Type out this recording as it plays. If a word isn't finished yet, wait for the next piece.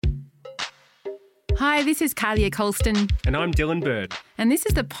Hi, this is Kalia Colston. And I'm Dylan Bird. And this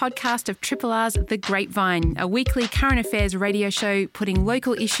is the podcast of Triple R's The Grapevine, a weekly current affairs radio show putting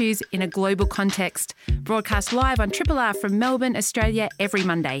local issues in a global context. Broadcast live on Triple R from Melbourne, Australia, every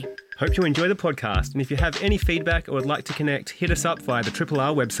Monday. Hope you enjoy the podcast. And if you have any feedback or would like to connect, hit us up via the Triple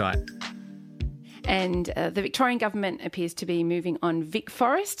R website. And the Victorian government appears to be moving on Vic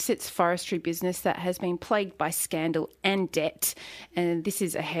Forests, its forestry business that has been plagued by scandal and debt. And this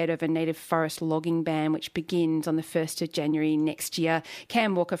is ahead of a native forest logging ban, which begins on the 1st of January next year.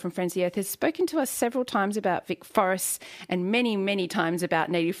 Cam Walker from Friends of the Earth has spoken to us several times about Vic Forests and many, many times about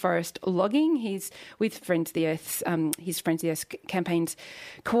native forest logging. He's with Friends of the Earth's, his Friends of the Earth campaigns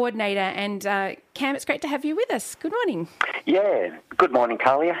coordinator. And Cam, it's great to have you with us. Good morning. Yeah, good morning,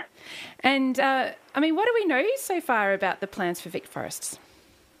 Kalia. And, what do we know so far about the plans for Vic Forests?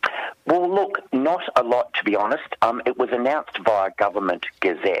 Well, look, not a lot, to be honest. It was announced via Government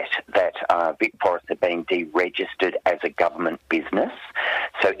Gazette that Vic Forests had been deregistered as a government business.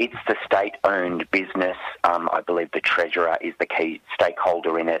 So it's the state-owned business. I believe the Treasurer is the key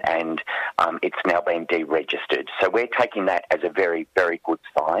stakeholder in it, and it's now been deregistered. So we're taking that as a very, very good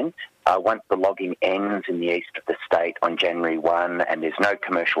sign. Once the logging ends in the east of the state on January 1 and there's no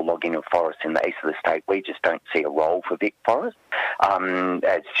commercial logging of forests in the east of the state, we just don't see a role for Vic Forest.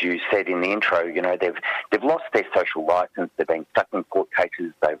 As you said in the intro, they've lost their social licence, they've been stuck in court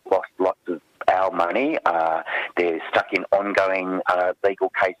cases, they've lost lots of our money, they're stuck in ongoing legal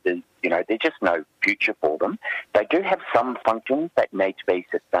cases. There's just no future for them. They do have some functions that need to be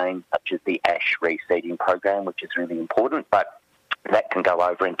sustained, such as the ash reseeding program, which is really important, but that can go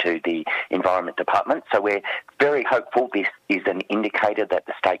over into the Environment Department. So we're very hopeful this is an indicator that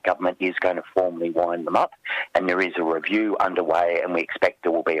the state government is going to formally wind them up, and there is a review underway, and we expect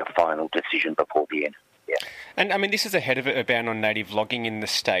there will be a final decision before the end. Yeah. And this is ahead of a ban on native logging in the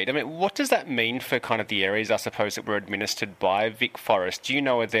state. What does that mean for kind of the areas, I suppose, that were administered by Vic Forest? Do you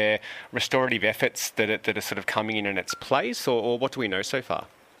know, are there restorative efforts that are sort of coming in its place, or what do we know so far?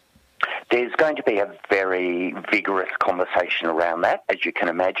 There's going to be a very vigorous conversation around that, as you can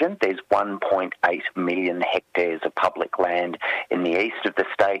imagine. There's 1.8 million hectares of public land in the east of the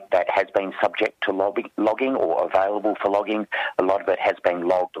state that has been subject to logging or available for logging. A lot of it has been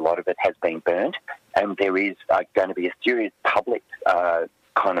logged, a lot of it has been burnt, and there is going to be a serious public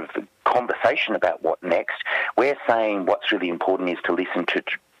kind of conversation about what next. We're saying what's really important is to listen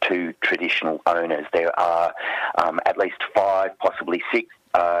to traditional owners. There are at least 5, possibly 6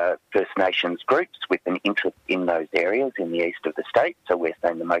 First Nations groups with an interest in those areas in the east of the state. So we're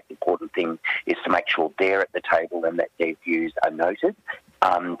saying the most important thing is to make sure they're at the table and that their views are noted.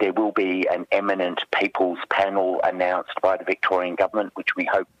 There will be an eminent people's panel announced by the Victorian government, which we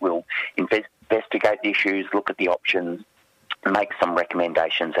hope will investigate the issues, look at the options, make some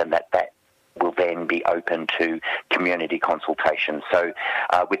recommendations, and that will then be open to community consultation. So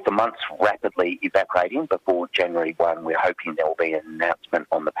with the months rapidly evaporating before January 1, we're hoping there will be an announcement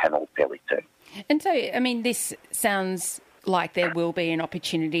on the panel fairly soon. And so, this sounds like there will be an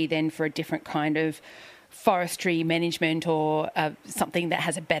opportunity then for a different kind of forestry management or something that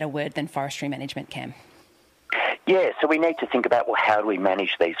has a better word than forestry management, Cam. Yeah, so we need to think about, how do we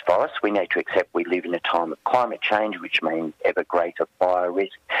manage these forests? We need to accept we live in a time of climate change, which means ever greater fire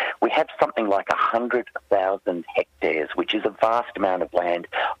risk. We have something like 100,000 hectares, which is a vast amount of land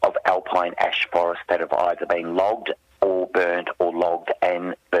of alpine ash forests that have either been logged or burnt or logged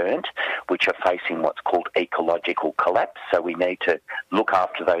and burnt, which are facing what's called ecological collapse. So we need to look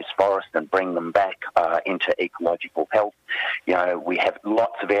after those forests and bring them back into ecological health. We have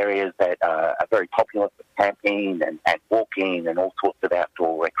lots of areas that are very popular for camping and walking and all sorts of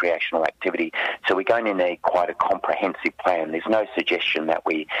outdoor recreational activity. So we're going to need quite a comprehensive plan. There's no suggestion that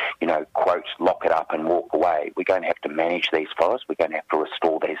we, quote, lock it up and walk away. We're going to have to manage these forests. We're going to have to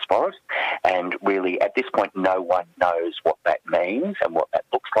restore these forests. And really, at this point, no one knows what that means and what that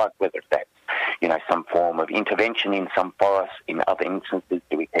looks like, whether that's, some form of intervention in some forests. In other instances,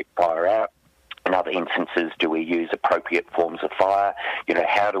 do we keep fire out? In other instances, do we use appropriate forms of fire?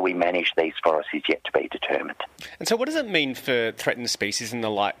 How do we manage these forests is yet to be determined. And so what does it mean for threatened species and the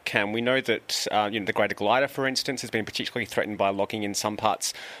like, Cam? We know that the greater glider, for instance, has been particularly threatened by logging in some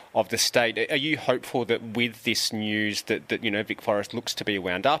parts of the state. Are you hopeful that with this news that Vic Forest looks to be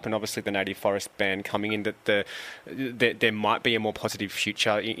wound up, and obviously the native forest ban coming in, that there might be a more positive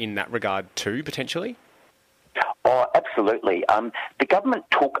future in that regard too, potentially? Oh, absolutely. The government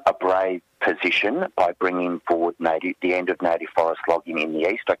took a brave position by bringing forward the end of native forest logging in the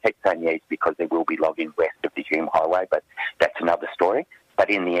east. I keep saying the east because there will be logging west of the Hume Highway, but that's another story. But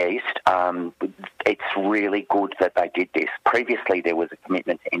in the east, it's really good that they did this. Previously, there was a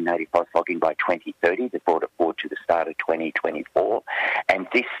commitment to end native forest logging by 2030. They brought it forward to the start of 2024. And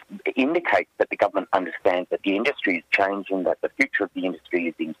this indicates that the government understands that the industry is changing, that the future of the industry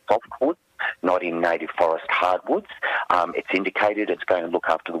is in softwood, not in native forest hardwoods. It's indicated it's going to look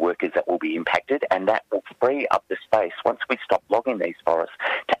after the workers that will be impacted, and that will free up the space once we stop logging these forests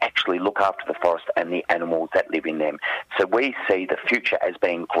to actually look after the forest and the animals that live in them. So we see the future as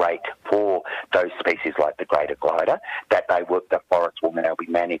being great for those species like the greater glider, that the forests will now be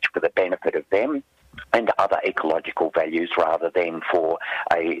managed for the benefit of them and other ecological values rather than for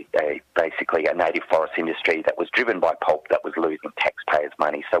basically a native forest industry that was driven by pulp that was losing taxpayers'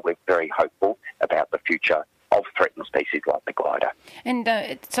 money. So we're very hopeful about the future of threatened species like the glider. And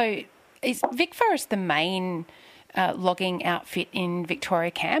so is Vic Forest the main logging outfit in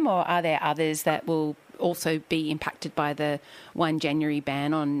Victoria, Cam, or are there others that will also be impacted by the 1 January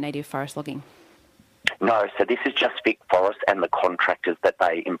ban on native forest logging? No, so this is just Vic Forest and the contractors that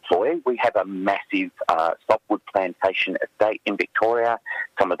they employ. We have a massive softwood plantation estate in Victoria.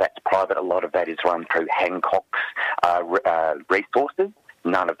 Some of that's private, a lot of that is run through Hancock's resources.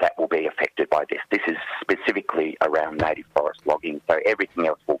 None of that will be affected by this. This is specifically around native forest logging, so everything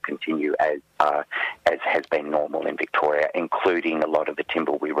else will continue as has been normal in Victoria, including a lot of the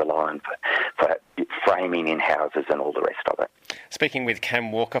timber we rely on for framing in houses and all the rest of it. Speaking with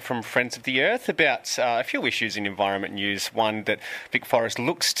Cam Walker from Friends of the Earth about a few issues in environment news. One, that Vic Forest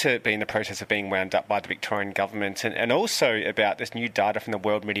looks to be in the process of being wound up by the Victorian government, and also about this new data from the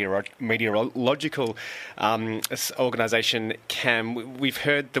World Meteorological Organisation, Cam. We've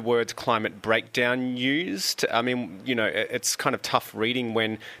heard the words climate breakdown used. I mean, you know, it's kind of tough reading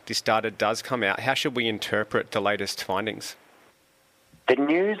when this data does come out. How should we interpret the latest findings? The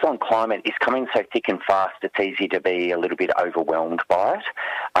news on climate is coming so thick and fast, it's easy to be a little bit overwhelmed by it.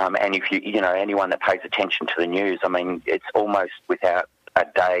 And if anyone that pays attention to the news, I mean, it's almost without a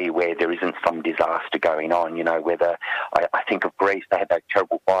day where there isn't some disaster going on, whether I think of Greece, they had those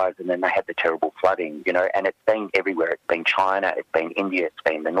terrible fires and then they had the terrible flooding, and it's been everywhere. It's been China, it's been India, it's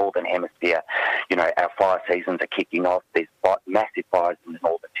been the Northern Hemisphere. Our fire seasons are kicking off. There's massive fires in the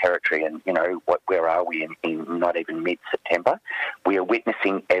Northern Territory and, where are we in not even mid-September? We are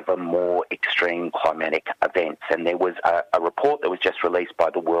witnessing ever more extreme climatic events. And there was a report that was just released by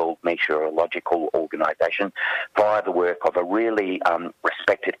the World Meteorological Organisation via the work of a really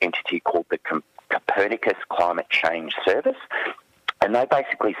respected entity called the Copernicus Climate Change Service. And they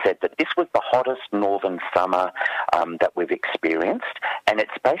basically said that this was the hottest northern summer that we've experienced. And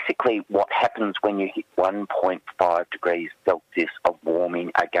it's basically what happens when you hit 1.5 degrees Celsius of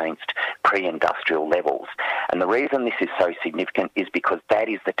warming against pre-industrial levels. And the reason this is so significant is because that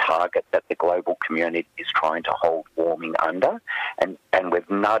is the target that the global community is trying to hold warming under. And we've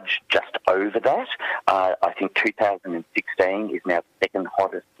nudged just over that. I think 2016 is now the second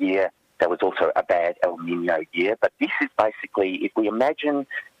hottest year. There was also a bad El Nino year. But this is basically, if we imagine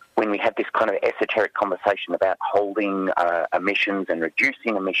when we had this kind of esoteric conversation about holding emissions and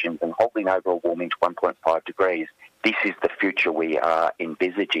reducing emissions and holding overall warming to 1.5 degrees, this is the future we are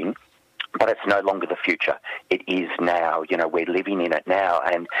envisaging. But it's no longer the future. It is now. We're living in it now.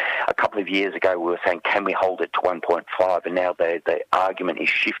 And a couple of years ago, we were saying, can we hold it to 1.5? And now the argument is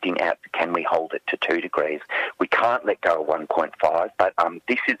shifting out to, can we hold it to 2 degrees? We can't let go of 1.5. But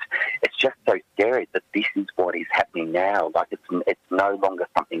it's just so scary that this is what is happening now. Like it's no longer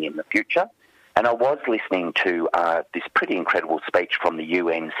something in the future. And I was listening to this pretty incredible speech from the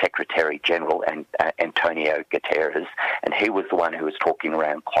UN Secretary-General Antonio Guterres, and he was the one who was talking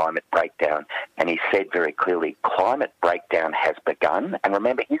around climate breakdown, and he said very clearly, climate breakdown has begun. And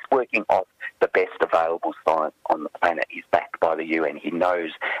remember, he's working off the best available science on the planet. He's backed by the UN. He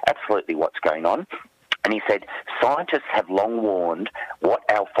knows absolutely what's going on. And he said, scientists have long warned what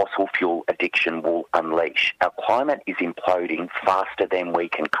our fossil fuel addiction will unleash. Our climate is imploding faster than we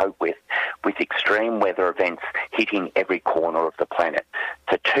can cope with extreme weather events hitting every corner of the planet.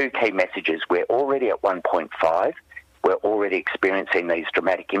 So two key messages. We're already at 1.5. We're already experiencing these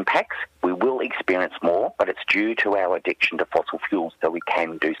dramatic impacts. We will experience more, but it's due to our addiction to fossil fuels, so we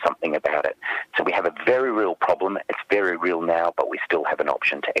can do something about it. So we have a very real problem. It's very real now, but we still have an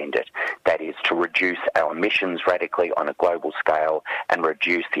option to end it. That is to reduce our emissions radically on a global scale and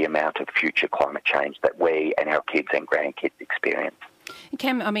reduce the amount of future climate change that we and our kids and grandkids experience.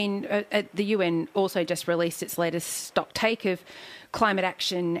 Cam, the UN also just released its latest stock take of climate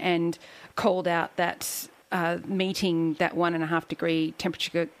action and called out that meeting that 1.5 degree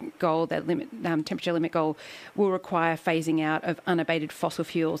temperature goal, that temperature limit goal, will require phasing out of unabated fossil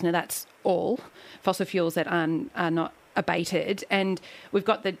fuels. Now, that's all fossil fuels that are not abated, and we've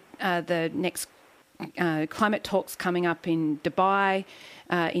got the next climate talks coming up in Dubai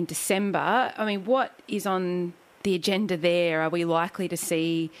in December. I mean, what is on the agenda there? Are we likely to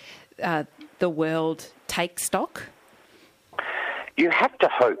see the world take stock? You have to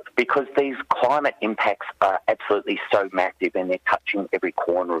hope, because these climate impacts are absolutely so massive and they're touching every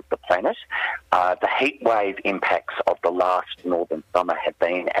corner of the planet. The heat wave impacts of the last northern summer have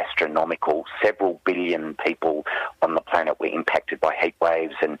been astronomical. Several billion people on the planet were impacted by heat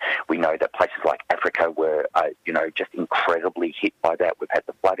waves, and we know that places like Africa were, just incredibly hit by that. We've had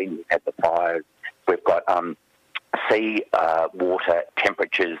the flooding, we've had the fires, we've got sea water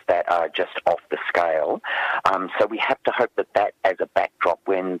temperatures that are just off the scale. So we have to hope that as a backdrop,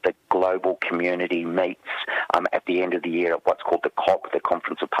 when the global community meets at the end of the year at what's called the COP, the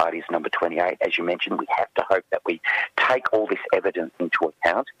Conference of Parties number 28, as you mentioned, we have to hope that we take all this evidence into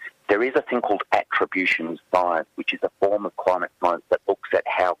account. There is a thing called attribution science, which is a form of climate science that looks at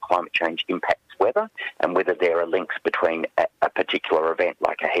how climate change impacts weather and whether there are links between a particular event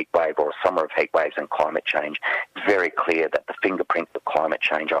like a heat wave or a summer of heat waves and climate change. It's very clear that the fingerprints of climate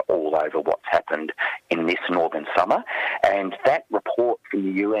change are all over what's happened in this northern summer. And that report from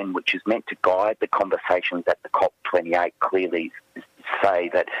the UN, which is meant to guide the conversations at the COP28, clearly say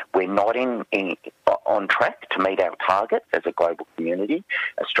that we're not on track to meet our targets as a global community.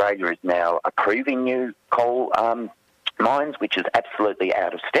 Australia is now approving new coal mines, which is absolutely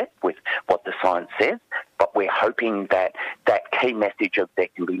out of step with what the science says. But we're hoping that that key message of there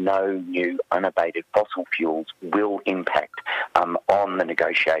can be no new unabated fossil fuels will impact on the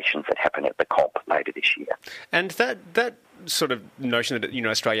negotiations that happen at the COP later this year. And that sort of notion that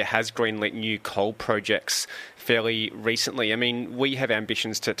Australia has greenlit new coal projects fairly recently. I mean, we have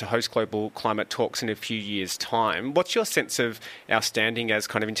ambitions to host global climate talks in a few years' time. What's your sense of our standing as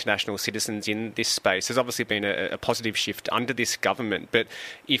kind of international citizens in this space? There's obviously been a positive shift under this government, but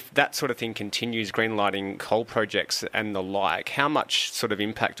if that sort of thing continues, greenlighting coal projects and the like, how much sort of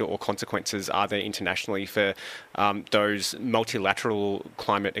impact or consequences are there internationally for those multilateral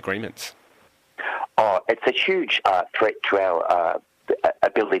climate agreements? Oh, it's a huge threat to our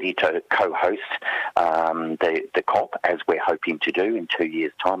ability to co-host the COP, as we're hoping to do in 2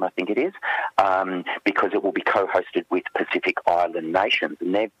 years' time, I think it is, because it will be co-hosted with Pacific Island nations,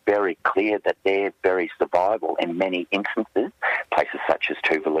 and they're very clear that their very survival in many instances, places such as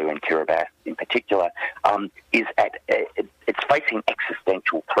Tuvalu and Kiribati in particular, it's facing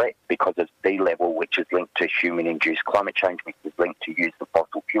existential threat because of sea level, which is linked to human-induced climate change, which is linked to use of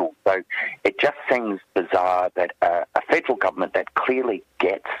fossil fuels. So it just seems bizarre that a federal government that clearly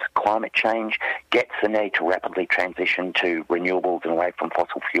gets climate change, gets the need to rapidly transition to renewables and away from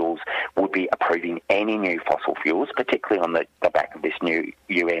fossil fuels, would be approving any new fossil fuels, particularly on the back of this new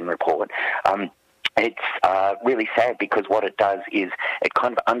UN report. It's really sad, because what it does is it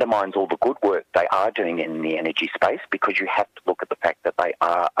kind of undermines all the good work they are doing in the energy space, because you have to look at the fact that they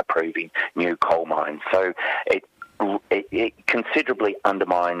are approving new coal mines. So it considerably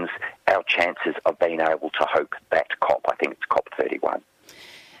undermines our chances of being able to hope that COP. I think it's COP31.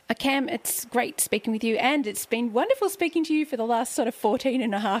 Cam, it's great speaking with you, and it's been wonderful speaking to you for the last sort of 14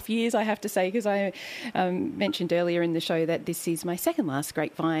 and a half years, I have to say, because I mentioned earlier in the show that this is my second last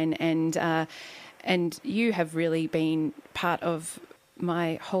Grapevine, and you have really been part of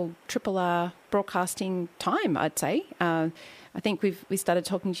my whole Triple R broadcasting time, I'd say. I think we started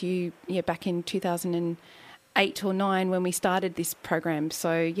talking to you back in 2008 or 9 when we started this program.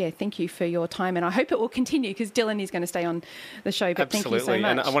 So, thank you for your time, and I hope it will continue, because Dylan is going to stay on the show, but Absolutely. Thank you so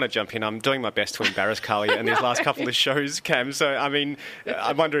much. And I want to jump in. I'm doing my best to embarrass Carly in these last couple of shows, Cam. So, I mean,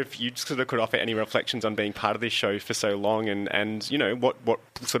 I wonder if you sort of could offer any reflections on being part of this show for so long, and what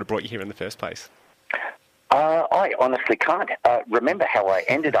sort of brought you here in the first place? I honestly can't remember how I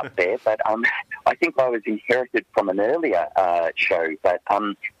ended up there, but I think I was inherited from an earlier show. But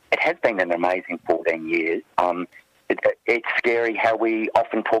it has been an amazing 14 years. It's scary how we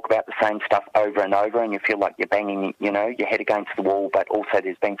often talk about the same stuff over and over, and you feel like you're banging, your head against the wall, but also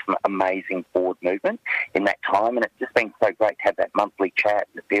there's been some amazing forward movement in that time, and it's just been so great to have that monthly chat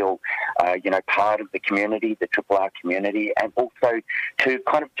and feel, part of the community, the Triple R community, and also to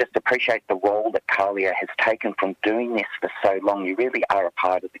kind of just appreciate the role that Kalia has taken from doing this for so long. You really are a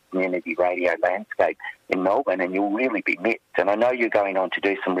part of the community radio landscape in Melbourne, and you'll really be missed. And I know you're going on to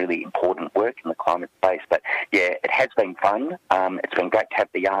do some really important work in the climate space, but it has been fun. It's been great to have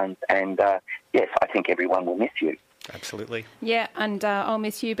the yarns, and yes, I think everyone will miss you. Absolutely. Yeah, and I'll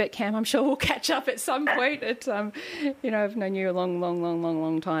miss you, but Cam, I'm sure we'll catch up at some point. It's, I've known you a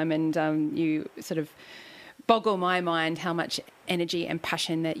long time, and you sort of boggle my mind how much energy and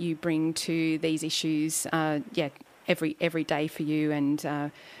passion that you bring to these issues. Every day for you,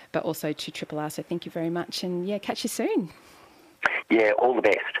 and but also to Triple R. So thank you very much, and catch you soon. Yeah, all the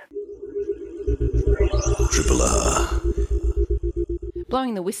best. Triple R.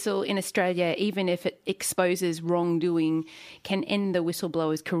 Blowing the whistle in Australia, even if it exposes wrongdoing, can end the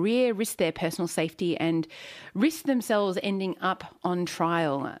whistleblower's career, risk their personal safety and risk themselves ending up on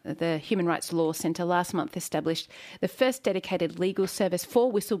trial. The Human Rights Law Centre last month established the first dedicated legal service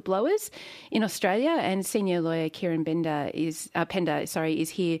for whistleblowers in Australia, and senior lawyer Kieran Pender is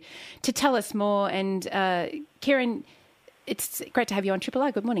here to tell us more. And Kieran, it's great to have you on Triple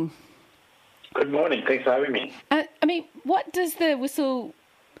R. Good morning. Good morning. Thanks for having me. What does the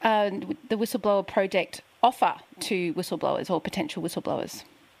whistleblower project offer to whistleblowers or potential whistleblowers?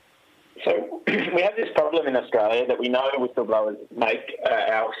 So we have this problem in Australia that we know whistleblowers make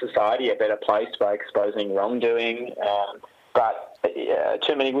our society a better place by exposing wrongdoing, but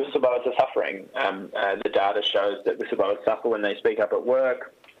too many whistleblowers are suffering. The data shows that whistleblowers suffer when they speak up at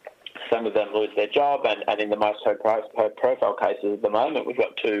work. Some of them lose their job, and in the most high-profile cases at the moment, we've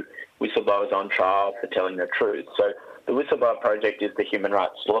got 2 whistleblowers on trial for telling the truth. So the Whistleblower Project is the Human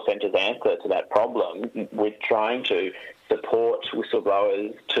Rights Law Centre's answer to that problem. We're trying to support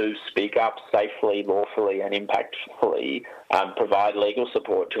whistleblowers to speak up safely, lawfully and impactfully, provide legal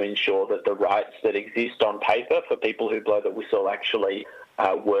support to ensure that the rights that exist on paper for people who blow the whistle actually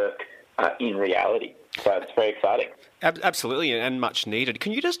work in reality. So it's very exciting. Absolutely, and much needed.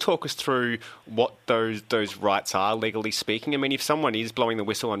 Can you just talk us through what those rights are, legally speaking? I mean, if someone is blowing the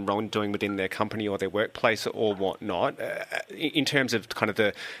whistle on wrongdoing within their company or their workplace or whatnot, in terms of kind of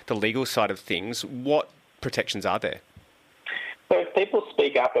the legal side of things, what protections are there? So if people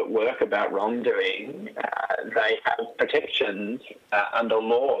speak up at work about wrongdoing, they have protections under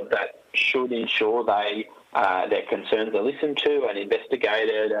law that should ensure their concerns are listened to and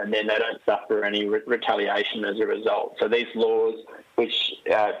investigated, and then they don't suffer any retaliation as a result. So these laws, which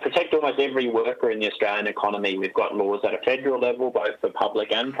protect almost every worker in the Australian economy, we've got laws at a federal level, both for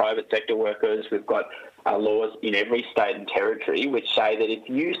public and private sector workers. We've got laws in every state and territory which say that if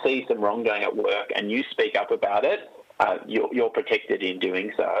you see some wrongdoing at work and you speak up about it, you're protected in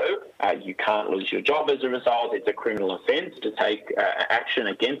doing so. You can't lose your job as a result. It's a criminal offence to take action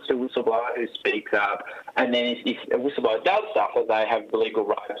against a whistleblower who speaks up. And then if a whistleblower does suffer, they have the legal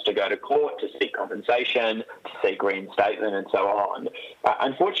rights to go to court, to seek compensation, to seek reinstatement and so on.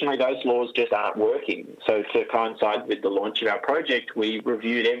 Unfortunately, those laws just aren't working. So to coincide with the launch of our project, we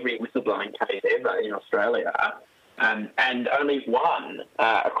reviewed every whistleblowing case ever in Australia. And only one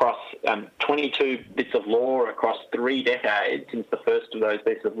across 22 bits of law across 3 decades since the first of those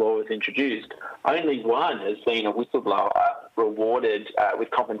bits of law was introduced, only one has seen a whistleblower rewarded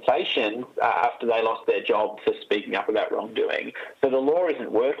with compensation after they lost their job for speaking up about wrongdoing. So the law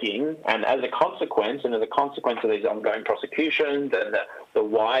isn't working, and as a consequence of these ongoing prosecutions and the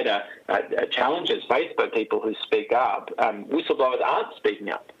wider challenges faced by people who speak up, whistleblowers aren't speaking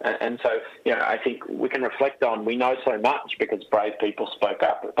up. And so, I think we can reflect on, we know so much because brave people spoke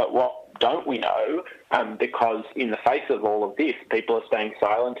up, but what don't we know? Because in the face of all of this, people are staying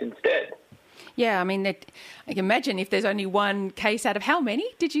silent instead. Yeah, I mean, I can imagine if there's only one case out of how many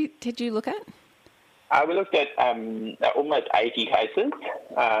did you look at? We looked at almost 80 cases,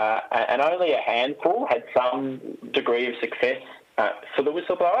 and only a handful had some degree of success for the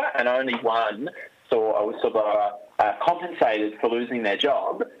whistleblower, and only one saw a whistleblower compensated for losing their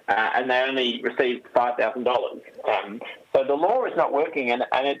job, and they only received $5,000. So the law is not working, and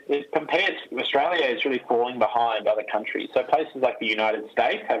it compares, Australia is really falling behind other countries. So places like the United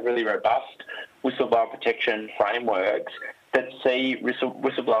States have really robust whistleblower protection frameworks that see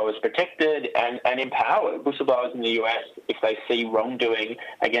whistleblowers protected and empowered. Whistleblowers in the US, if they see wrongdoing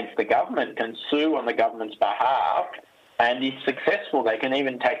against the government, can sue on the government's behalf. And if successful, they can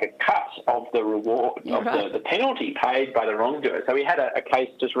even take a cut of the reward, of the penalty paid by the wrongdoer. So we had a case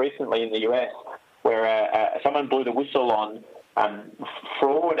just recently in the US where someone blew the whistle on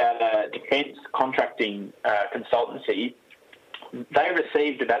fraud at a defence contracting consultancy. They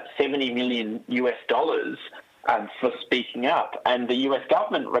received about $70 million for speaking up, and the US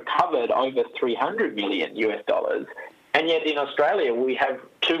government recovered over $300 million. And yet in Australia, we have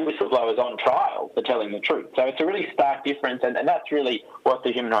 2 whistleblowers on trial for telling the truth. So it's a really stark difference, and that's really what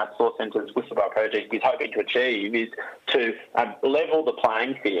the Human Rights Law Centre's Whistleblower Project is hoping to achieve, is to level the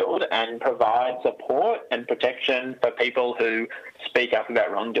playing field and provide support and protection for people who speak up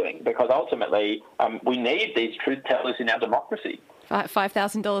about wrongdoing, because ultimately we need these truth tellers in our democracy.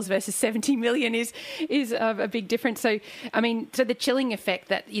 $5,000 versus $70 million is a big difference. So, I mean, so the chilling effect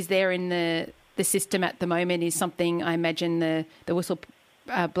that is there in the system at the moment is something I imagine the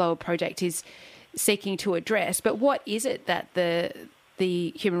Whistleblower Project is seeking to address. But what is it that the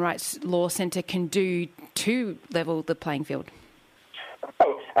the Human Rights Law Centre can do to level the playing field?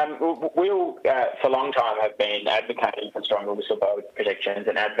 We'll, for a long time, have been advocating for stronger whistleblower protections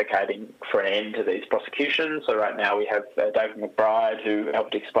and advocating for an end to these prosecutions. So right now we have David McBride, who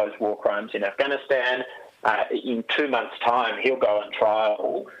helped expose war crimes in Afghanistan. In 2 months' time, he'll go on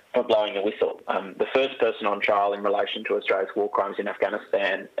trial for blowing a whistle. The first person on trial in relation to Australia's war crimes in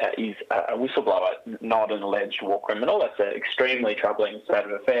Afghanistan is a whistleblower, not an alleged war criminal. That's an extremely troubling state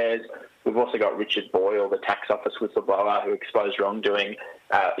of affairs. We've also got Richard Boyle, the tax office whistleblower, who exposed wrongdoing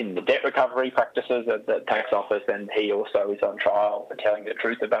in the debt recovery practices of the tax office, and he also is on trial for telling the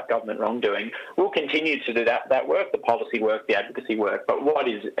truth about government wrongdoing. We'll continue to do that work, the policy work, the advocacy work, but what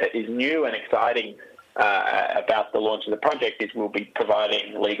is new and exciting about the launch of the project is we'll be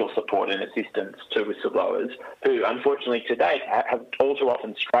providing legal support and assistance to whistleblowers who, unfortunately, to date have all too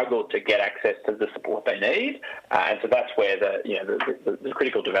often struggled to get access to the support they need. And so that's where the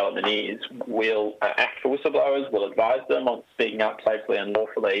critical development is. We'll act for whistleblowers, we'll advise them on speaking up safely and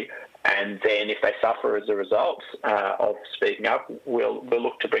lawfully, and then if they suffer as a result of speaking up, we'll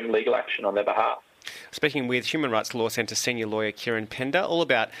look to bring legal action on their behalf. Speaking with Human Rights Law Centre senior lawyer Kieran Pender, all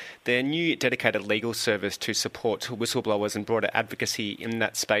about their new dedicated legal service to support whistleblowers and broader advocacy in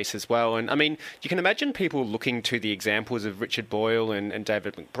that space as well. And I mean, you can imagine people looking to the examples of Richard Boyle and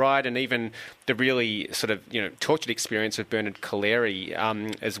David McBride, and even the really sort of tortured experience of Bernard Collaery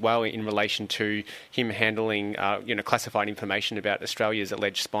as well in relation to him handling classified information about Australia's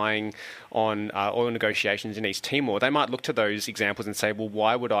alleged spying on oil negotiations in East Timor. They might look to those examples and say, well,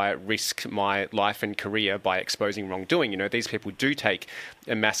 why would I risk my life and career by exposing wrongdoing? These people do take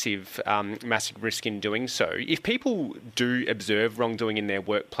a massive risk in doing so. If people do observe wrongdoing in their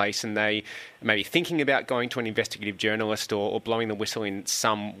workplace and they may be thinking about going to an investigative journalist or blowing the whistle in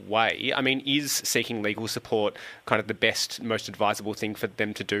some way, I mean, is seeking legal support kind of the best, most advisable thing for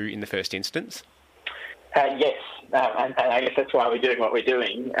them to do in the first instance? Yes, and I guess that's why we're doing what we're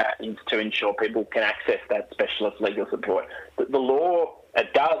doing, is to ensure people can access that specialist legal support. The law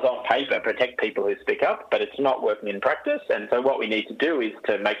does on paper protect people who speak up, but it's not working in practice, and so what we need to do is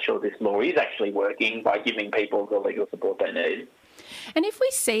to make sure this law is actually working by giving people the legal support they need. And if we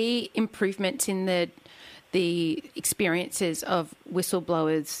see improvements in the experiences of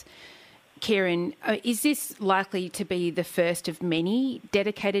whistleblowers, Kieran, is this likely to be the first of many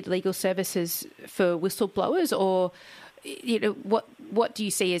dedicated legal services for whistleblowers, or what do you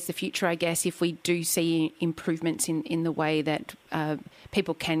see as the future, I guess, if we do see improvements in the way that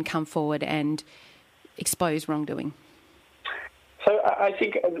people can come forward and expose wrongdoing? So I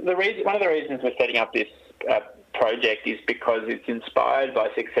think one of the reasons we're setting up this project is because it's inspired by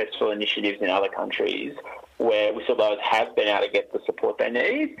successful initiatives in other countries where whistleblowers have been able to get the support they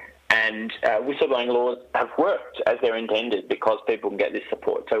need. And whistleblowing laws have worked as they're intended because people can get this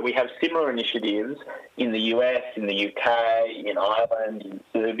support. So we have similar initiatives in the US, in the UK, in Ireland, in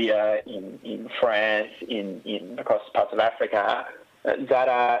Serbia, in France, in across parts of Africa, that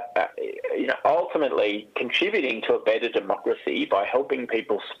are ultimately contributing to a better democracy by helping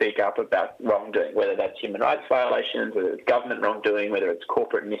people speak up about wrongdoing, whether that's human rights violations, whether it's government wrongdoing, whether it's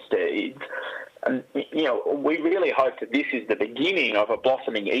corporate misdeeds. And, we really hope that this is the beginning of a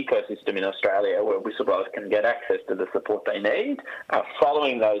blossoming ecosystem in Australia where whistleblowers can get access to the support they need,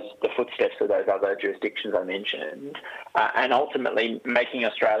 following the footsteps of those other jurisdictions I mentioned, and ultimately making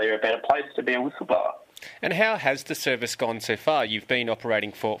Australia a better place to be a whistleblower. And how has the service gone so far? You've been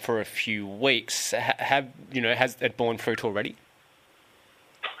operating for a few weeks. Has it borne fruit already?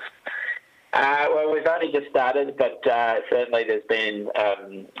 Well, we've only just started, but certainly there's been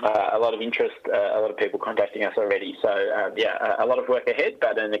a lot of interest, a lot of people contacting us already. So, a lot of work ahead,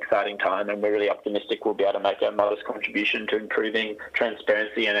 but an exciting time, and we're really optimistic we'll be able to make a modest contribution to improving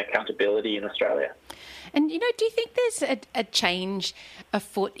transparency and accountability in Australia. And, do you think there's a change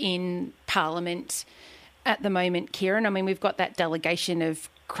afoot in Parliament at the moment, Kieran? I mean, we've got that delegation of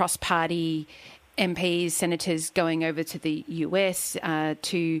cross-party MPs, senators going over to the US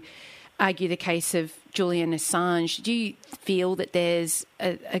to argue the case of Julian Assange. Do you feel that there's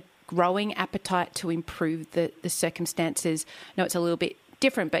a growing appetite to improve the circumstances? I know it's a little bit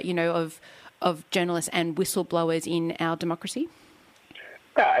different, but, of journalists and whistleblowers in our democracy?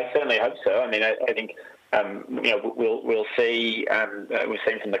 I certainly hope so. I mean, I think we'll see. We've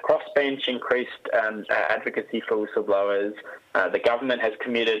seen from the crossbench increased advocacy for whistleblowers. The government has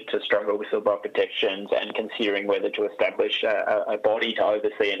committed to stronger whistleblower protections and considering whether to establish a body to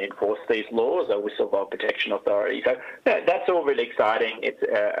oversee and enforce these laws, a whistleblower protection authority. So that's all really exciting. It's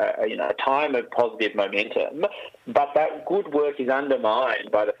a time of positive momentum, But that good work is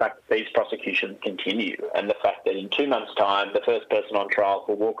undermined by the fact that these prosecutions continue and the fact that in 2 months' time, the first person on trial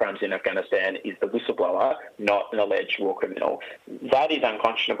for war crimes in Afghanistan is the whistleblower, not an alleged war criminal. That is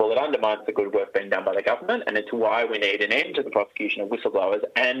unconscionable. It undermines the good work being done by the government, and it's why we need an end to the prosecution of whistleblowers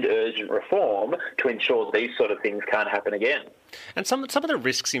and urgent reform to ensure these sort of things can't happen again. And some of the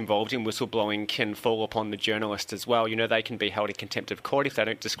risks involved in whistleblowing can fall upon the journalist as well. You know, they can be held in contempt of court if they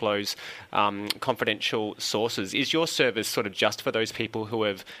don't disclose confidential sources. Is your service sort of just for those people who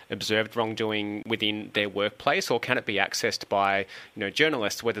have observed wrongdoing within their workplace, or can it be accessed by,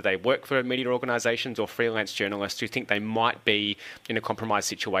 journalists, whether they work for media organisations or freelance journalists who think they might be in a compromised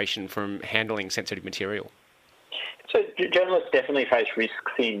situation from handling sensitive material? So journalists definitely face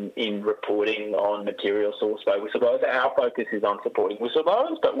risks in reporting on material sourced by whistleblowers. Our focus is on supporting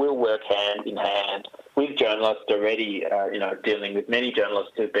whistleblowers, but we'll work hand in hand with journalists already, dealing with many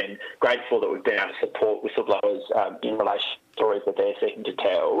journalists who've been grateful that we've been able to support whistleblowers in relation to stories that they're seeking to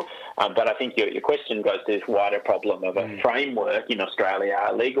tell. But I think your question goes to this wider problem of a framework in Australia,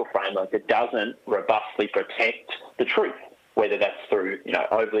 a legal framework that doesn't robustly protect the truth, whether that's through,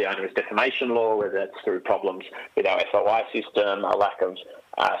 overly onerous defamation law, whether that's through problems with our FOI system, a lack of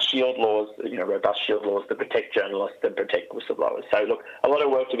shield laws, robust shield laws that protect journalists and protect whistleblowers. So, look, a lot of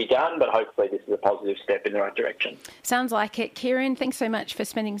work to be done, but hopefully this is a positive step in the right direction. Sounds like it. Kieran, thanks so much for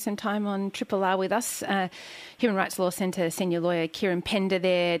spending some time on Triple R with us. Human Rights Law Centre senior lawyer Kieran Pender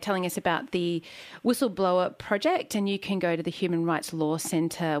there telling us about the Whistleblower Project, and you can go to the Human Rights Law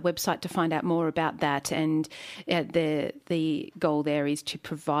Centre website to find out more about that. And the goal there is to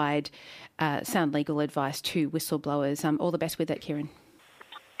provide sound legal advice to whistleblowers. All the best with it, Kieran.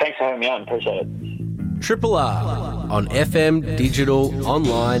 Thanks for having me on. Appreciate it. Triple R on FM, digital,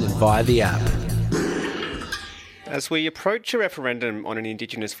 online and via the app. As we approach a referendum on an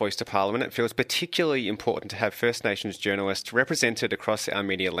Indigenous voice to Parliament, it feels particularly important to have First Nations journalists represented across our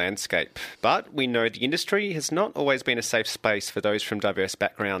media landscape. But we know the industry has not always been a safe space for those from diverse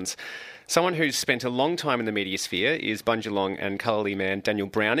backgrounds. Someone who's spent a long time in the media sphere is Bundjalung and Kallallee man Daniel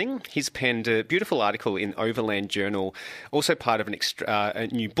Browning. He's penned a beautiful article in Overland Journal, also part of a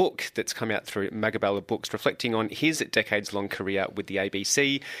new book that's come out through Magabala Books, reflecting on his decades-long career with the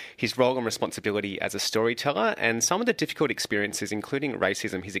ABC, his role and responsibility as a storyteller, and some of the difficult experiences, including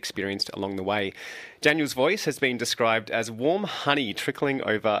racism, he's experienced along the way. Daniel's voice has been described as warm honey trickling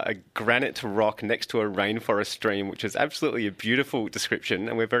over a granite rock next to a rainforest stream, which is absolutely a beautiful description,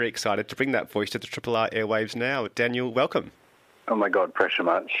 and we're very excited to bring that voice to the Triple R airwaves now. Daniel, welcome. Oh my God, pressure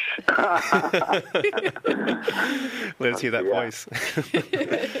much. Let us hear that voice.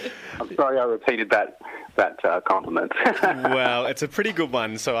 I'm sorry I repeated that compliment. Well, it's a pretty good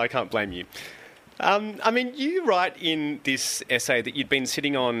one, so I can't blame you. You write in this essay that you'd been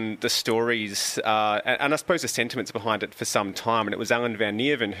sitting on the stories and I suppose the sentiments behind it for some time, and it was Alan van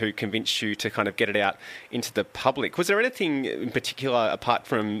Nieuwen who convinced you to kind of get it out into the public. Was there anything in particular, apart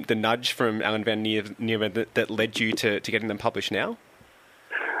from the nudge from Alan van Nieuwen, that led you to getting them published now?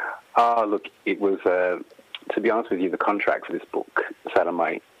 Look, it was, to be honest with you, the contract for this book sat in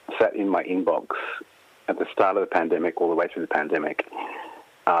my inbox at the start of the pandemic, all the way through the pandemic.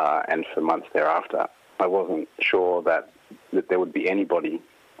 And for months thereafter. I wasn't sure that there would be anybody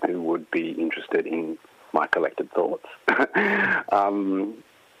who would be interested in my collected thoughts.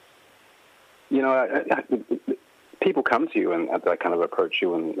 People come to you and they kind of approach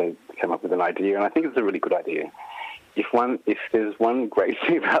you and they come up with an idea, and I think it's a really good idea. If there's one great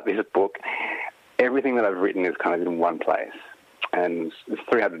thing about this book, everything that I've written is kind of in one place, and there's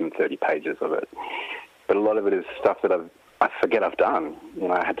 330 pages of it. But a lot of it is stuff that I forget I've done.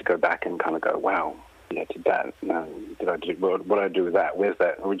 I had to go back and kind of go, wow, did that? No, what did I do with that? Where's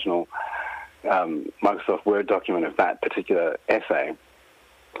that original Microsoft Word document of that particular essay?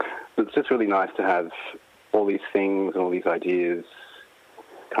 It's just really nice to have all these things and all these ideas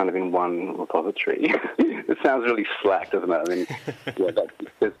kind of in one repository. It sounds really slack, doesn't it?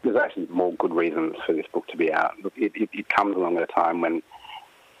 There's actually more good reasons for this book to be out. It comes along at a time when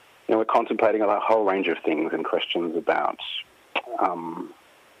we're contemplating a whole range of things and questions about,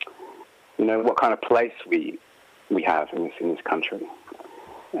 what kind of place we have in this country.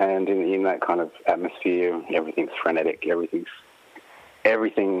 And in that kind of atmosphere, everything's frenetic, everything's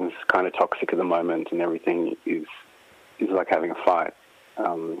kind of toxic at the moment, and everything is like having a fight at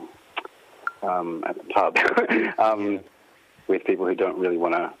the pub with people who don't really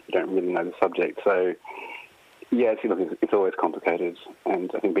know the subject. So. Yeah, it's always complicated, and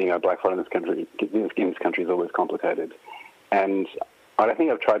I think being a black fella in this country is always complicated. And what I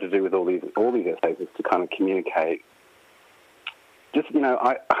think I've tried to do with all these essays is to kind of communicate just,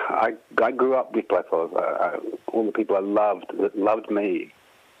 I grew up with blackfellas. All the people I loved that loved me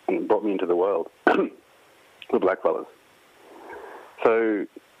and brought me into the world were blackfellas. So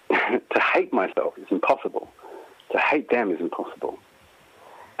to hate myself is impossible. To hate them is impossible.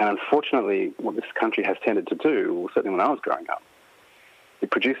 And unfortunately, what this country has tended to do, certainly when I was growing up,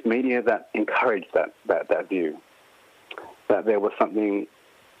 it produced media that encouraged that view, that there was something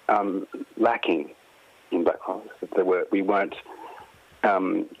lacking in blackfellas. That we weren't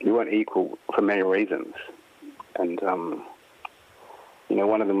equal for many reasons, and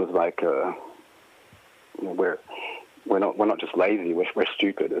one of them was like we're not just lazy, we're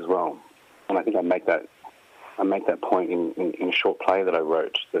stupid as well. And I think I make that point in a short play that I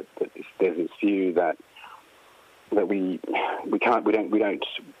wrote, that there's this view that we haven't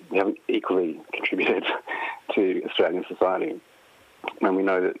equally contributed to Australian society, and we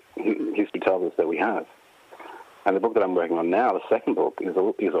know that history tells us that we have. And the book that I'm working on now, the second book, is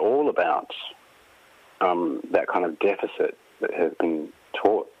all about that kind of deficit that has been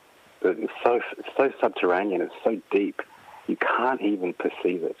taught. It's so subterranean, it's so deep, you can't even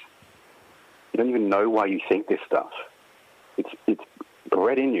perceive it. You don't even know why you think this stuff. It's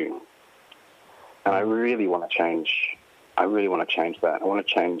bred in you. And I really want to change. I really want to change that. I want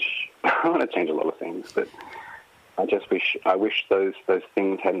to change a lot of things, but I wish those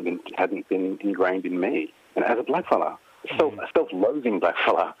things hadn't been ingrained in me. And as a blackfella, a self-loathing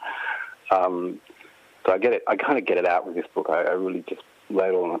blackfella. So I get it. I kind of get it out with this book. I really just lay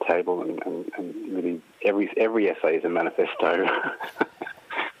it all on the table, and really every essay is a manifesto.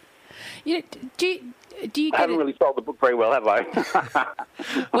 Do you I haven't really sold the book very well, have I?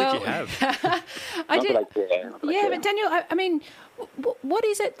 Well, you have. But Daniel, I mean, what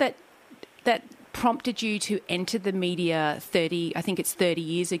is it that prompted you to enter the media 30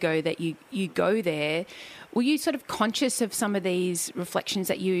 years ago that you go there? Were you sort of conscious of some of these reflections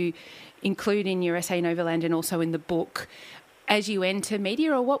that you include in your essay in Overland and also in the book as you enter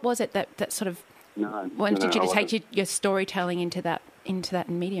media, or what was it that sort of wanted you to take your storytelling into that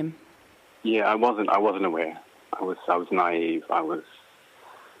medium? Yeah, I wasn't aware. I was naive. I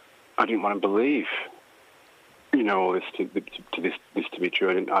didn't want to believe, all this to be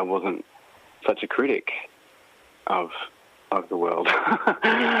true. I wasn't such a critic of the world,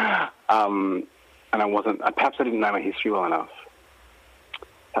 and perhaps I didn't know my history well enough.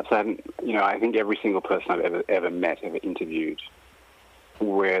 Perhaps I hadn't. I think every single person I've ever met, ever interviewed,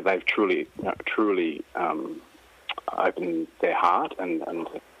 where they've truly opened their heart and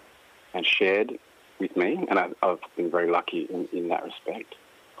shared with me, and I've been very lucky in that respect.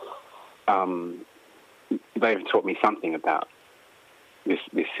 They've taught me something about this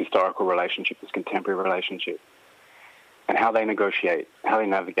historical relationship, this contemporary relationship, and how they navigate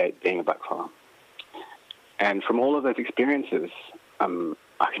being a blackfella. And from all of those experiences, can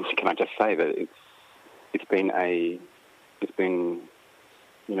I just say that it's been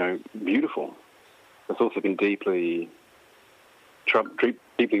beautiful. It's also been deeply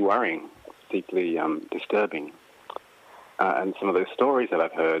worrying, deeply disturbing. And some of those stories that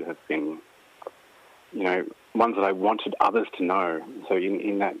I've heard have been, ones that I wanted others to know. So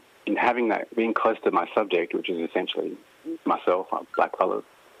in having that, being close to my subject, which is essentially myself, blackfellas,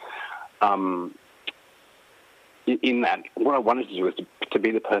 in that, what I wanted to do was to be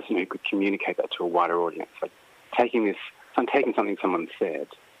the person who could communicate that to a wider audience. Like taking something someone said,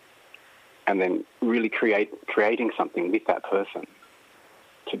 and then really creating something with that person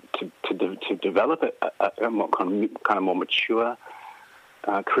to develop a more kind of more mature,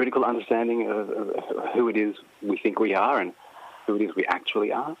 critical understanding of who it is we think we are and who it is we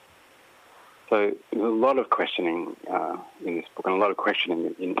actually are. So there's a lot of questioning in this book, and a lot of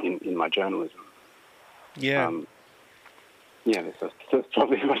questioning in my journalism. Yeah. That's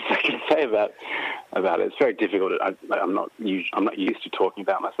probably what I can say about it. It's very difficult. I'm not used to talking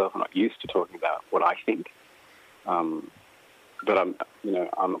about myself. I'm not used to talking about what I think. But I'm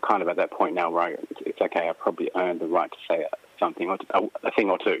kind of at that point now where it's okay. I probably earned the right to say something or a thing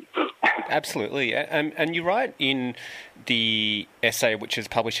or two. Absolutely. And you write in the essay, which is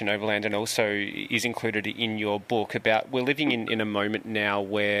published in Overland and also is included in your book, about we're living in a moment now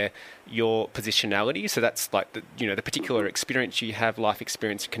where your positionality, so that's like the particular experience you have, life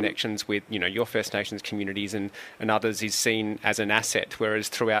experience, connections with your First Nations communities and others, is seen as an asset, whereas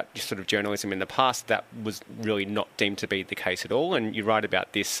throughout sort of journalism in the past that was really not deemed to be the case at all. And you write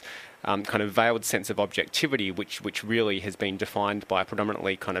about this kind of veiled sense of objectivity, which really has been defined by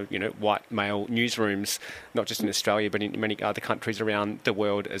predominantly kind of white male newsrooms, not just in Australia but in many other countries around the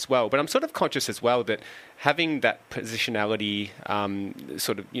world as well. But I'm sort of conscious as well that having that positionality,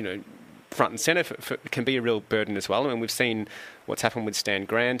 front and centre can be a real burden as well. I mean, we've seen what's happened with Stan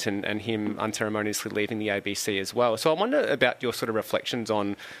Grant and him unceremoniously leaving the ABC as well. So I wonder about your sort of reflections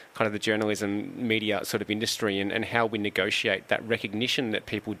on kind of the journalism media sort of industry and how we negotiate that recognition that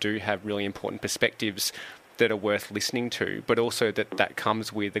people do have really important perspectives that are worth listening to, but also that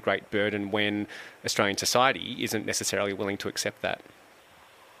comes with a great burden when Australian society isn't necessarily willing to accept that.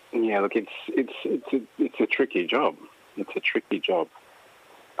 Yeah, look, it's a tricky job. It's a tricky job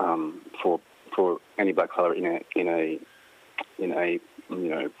for any black fella in a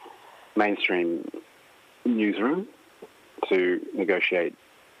mainstream newsroom to negotiate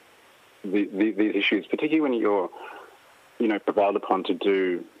these issues, particularly when you're prevailed upon to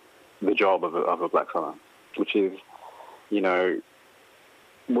do the job of a black fella, which is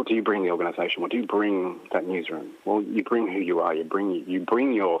what do you bring the organisation? What do you bring that newsroom? Well, you bring who you are. You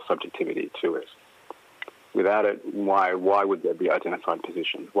bring your subjectivity to it. Without it, why would there be identified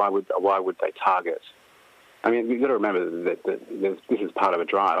positions? Why would they target? I mean, you've got to remember that this is part of a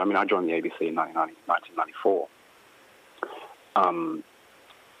drive. I mean, I joined the ABC in 1994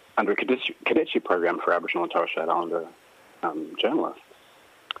 under a cadetship program for Aboriginal and Torres Strait Islander journalists.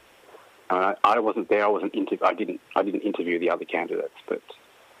 I wasn't there. I didn't interview the other candidates, but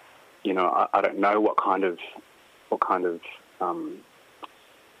I don't know what kind of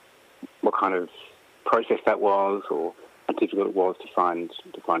process that was, or how difficult it was to find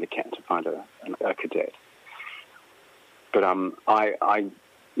a cadet. But I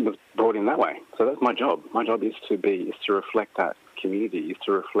was brought in that way, so that's my job. My job is to reflect that community, is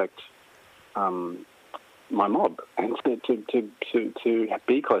to reflect my mob, and to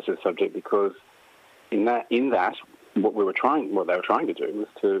be close to the subject, because in that what they were trying to do was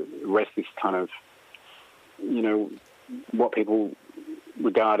to wrest this kind of what people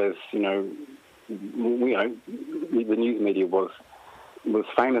regard as the news media was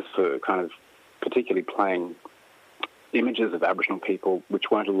famous for kind of particularly playing images of Aboriginal people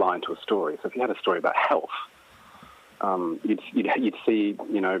which weren't aligned to a story. So if you had a story about health, you'd see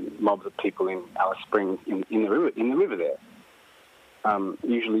mobs of people in Alice Springs in the river there,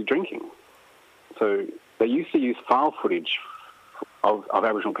 usually drinking. So they used to use file footage of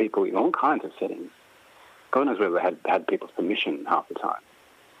Aboriginal people in all kinds of settings. God knows whether they had people's permission half the time.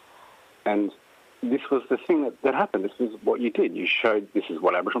 And this was the thing that happened. This is what you did. You showed this is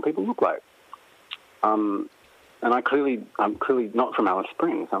what Aboriginal people look like. And I'm clearly not from Alice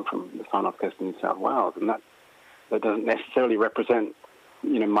Springs. I'm from the far north coast of New South Wales, and that doesn't necessarily represent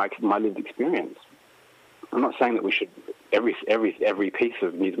my lived experience. I'm not saying that we should every piece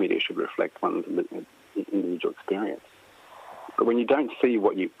of news media should reflect one's individual experience. But when you don't see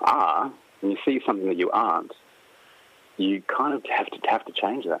what you are, and you see something that you aren't, you kind of have to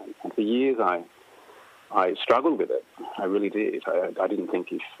change that. And for years, I struggled with it. I really did. I didn't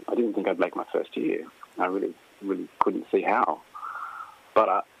think I'd make my first year. I really couldn't see how.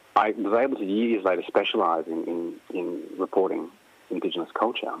 But I was able to years later specialise in reporting Indigenous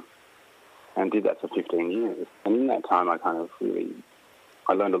culture, and did that for 15 years. And in that time, I kind of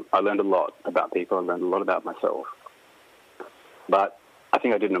I learned a lot about people. I learned a lot about myself. But I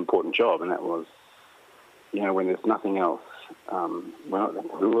think I did an important job, and that was, when there's nothing else, we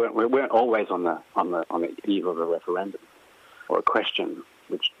weren't always on the eve of a referendum or a question,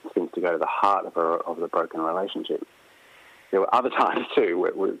 which seems to go to the heart of the broken relationship. There were other times too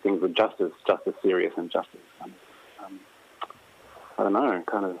where things were just as serious and just as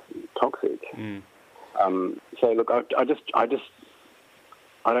kind of toxic. Mm. So look,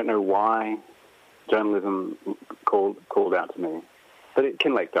 I don't know why journalism called out to me, but it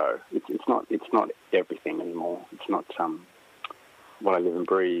can let go. It's not everything anymore. It's not what I live and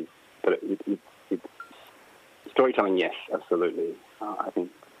breathe. But it's storytelling. Yes, absolutely. I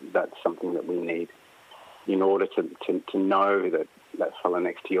think that's something that we need in order to know that fellow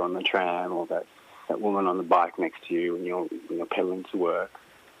next to you on the tram, or that woman on the bike next to you when you're pedaling to work,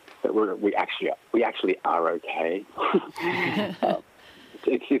 that we actually are okay.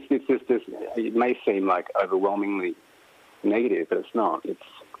 It may seem like overwhelmingly negative, but it's not. It's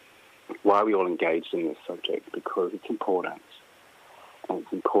why are we all engaged in this subject? Because it's important. And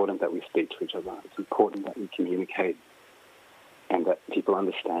it's important that we speak to each other. It's important that we communicate and that people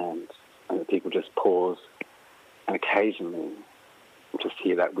understand, and that people just pause and occasionally just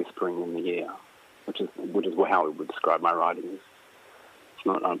hear that whispering in the ear, which is how I would describe my writing. It's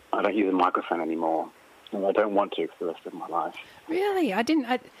not. I don't use a microphone anymore. And I don't want to for the rest of my life. Really? I didn't.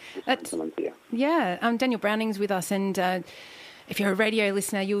 Yeah. Daniel Browning's with us, and If you're a radio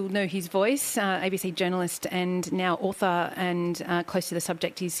listener, you'll know his voice, ABC journalist and now author, and close to the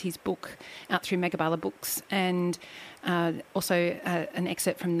subject is his book out through Megabala Books, and also an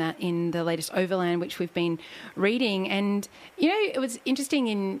excerpt from that in the latest Overland, which we've been reading. And, it was interesting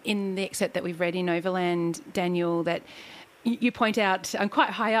in the excerpt that we've read in Overland, Daniel, that you point out quite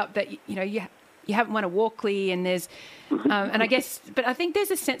high up that, you haven't won a Walkley, and there's, and I guess, but I think there's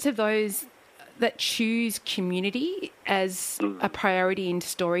a sense of those that choose community as a priority in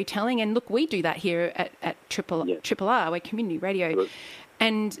storytelling. And look, we do that here at Triple R, we're community radio. Good.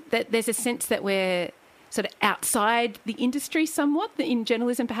 And that there's a sense that we're sort of outside the industry somewhat, in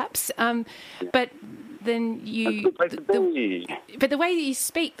journalism perhaps. But then but the way that you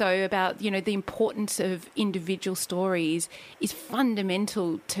speak, though, about, the importance of individual stories is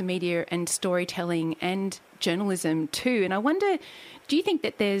fundamental to media and storytelling and journalism too. And I wonder, do you think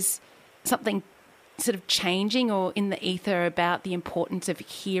that there's something sort of changing or in the ether about the importance of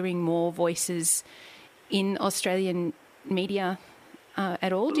hearing more voices in Australian media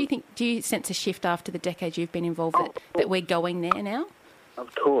at all? Do you sense a shift after the decade you've been involved that we're going there now?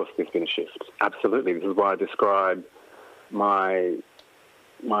 Of course there's been a shift. Absolutely. This is why I describe my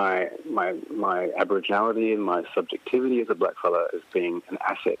Aboriginality and my subjectivity as a blackfella as being an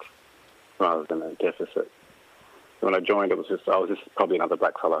asset rather than a deficit. When I joined, I was just probably another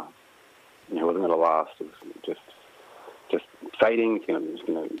blackfella. It wasn't going to last. It was just fading. He's going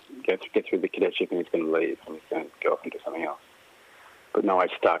to get through the cadetship, and he's going to leave, and he's going to go off and do something else. But no, I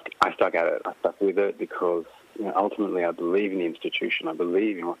stuck at it. I stuck with it because ultimately I believe in the institution. I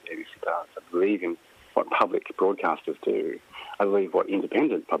believe in what the ABC does. I believe in what public broadcasters do. I believe what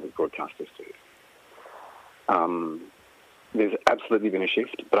independent public broadcasters do. There's absolutely been a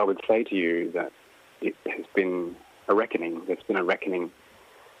shift, but I would say to you that it has been a reckoning. There's been a reckoning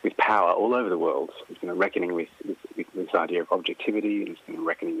with power all over the world. There's been a reckoning with this idea of objectivity. There's been a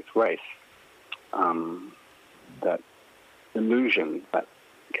reckoning with race. That illusion that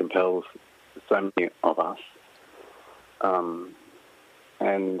compels so many of us.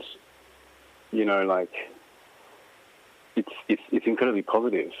 And, it's incredibly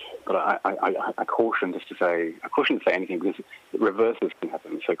positive, but I caution to say anything, because reverses can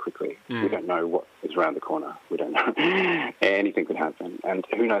happen so quickly. We don't know what is around the corner. We don't know. Anything could happen, and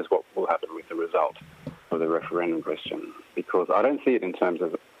who knows what will happen with the result of the referendum question, because I don't see it in terms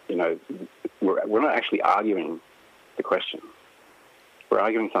of, we're not actually arguing the question. We're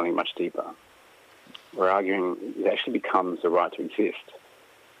arguing something much deeper. We're arguing it actually becomes a right to exist.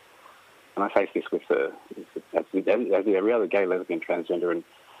 And I face this as every other gay, lesbian, transgender, and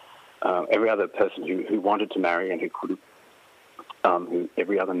every other person who wanted to marry and who couldn't,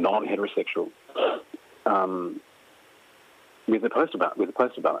 every other non-heterosexual, with the postal ballot,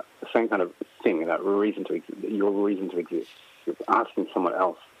 the same kind of thing about your reason to exist. You're asking someone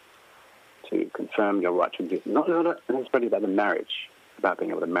else to confirm your right to exist. Not necessarily about the marriage, about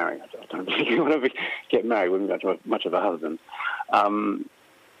being able to marry. I don't really want to get married. Wouldn't be much of a husband.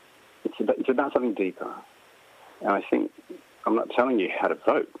 It's about something deeper. And I think, I'm not telling you how to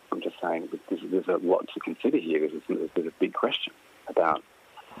vote. I'm just saying there's a lot to consider here. There's a big question about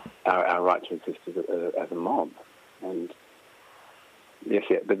our right to exist as a mob. And yes,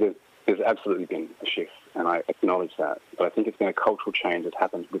 but there's absolutely been a shift, and I acknowledge that. But I think it's been a cultural change that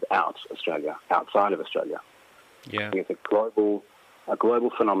happened without Australia, outside of Australia. Yeah. I think it's a global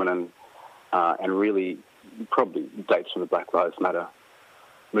phenomenon, and really probably dates from the Black Lives Matter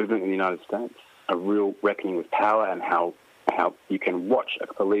movement in the United States. A real reckoning with power and how you can watch a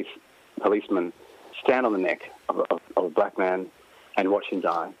policeman stand on the neck of a black man and watch him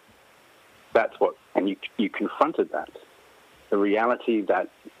die. That's what, and you confronted that. The reality that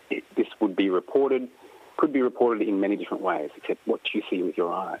this would be reported, could be reported in many different ways, except what you see with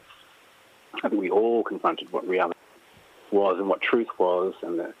your eyes. I think we all confronted what reality was and what truth was,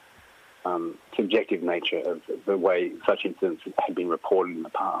 and the subjective nature of the way such incidents had been reported in the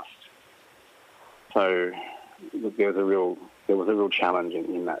past. So there was a real challenge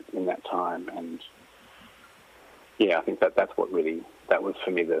in that time, and yeah, I think that was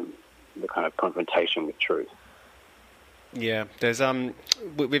for me the kind of confrontation with truth. Yeah, there's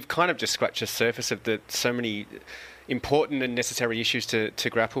we've kind of just scratched the surface of so many important and necessary issues to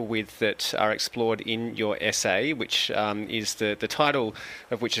grapple with that are explored in your essay, which is the title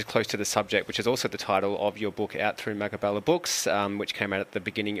of which is close to the subject, which is also the title of your book out through Megabala Books, which came out at the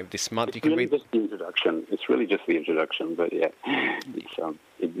beginning of this month. It's really just the introduction. It's really just the introduction, but yeah,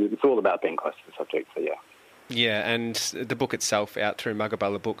 it's all about being close to the subject. So yeah. Yeah, and the book itself out through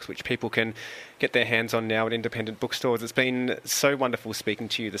Mugaballa Books, which people can get their hands on now at independent bookstores. It's been so wonderful speaking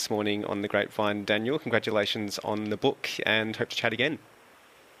to you this morning on The Grapevine, Daniel. Congratulations on the book and hope to chat again.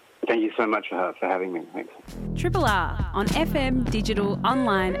 Thank you so much for having me. Thanks. Triple R on FM, digital,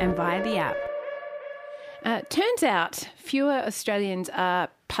 online and via the app. Turns out fewer Australians are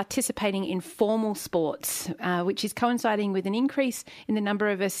participating in formal sports, which is coinciding with an increase in the number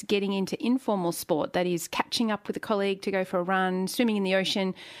of us getting into informal sport, that is catching up with a colleague to go for a run, swimming in the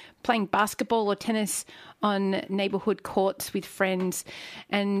ocean, playing basketball or tennis on neighbourhood courts with friends.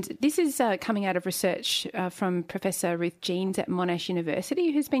 And this is coming out of research from Professor Ruth Jeans at Monash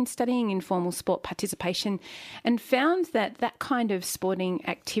University, who's been studying informal sport participation and found that that kind of sporting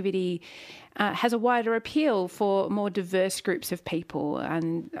activity has a wider appeal for more diverse groups of people,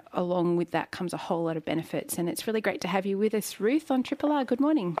 and along with that comes a whole lot of benefits. And it's really great to have you with us, Ruth, on Triple R. Good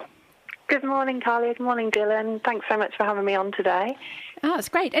morning. Good morning, Carly. Good morning, Dylan. Thanks so much for having me on today. Oh, it's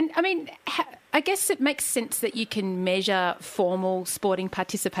great. And I mean, I guess it makes sense that you can measure formal sporting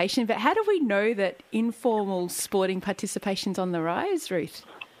participation, but how do we know that informal sporting participation's on the rise, Ruth?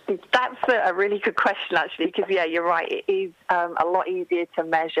 That's a really good question, actually, because, yeah, you're right. It is a lot easier to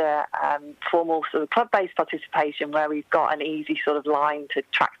measure formal sort of club-based participation where we've got an easy sort of line to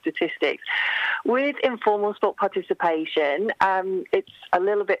track statistics. With informal sport participation, it's a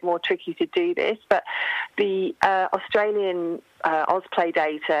little bit more tricky to do this, but the Australian Ausplay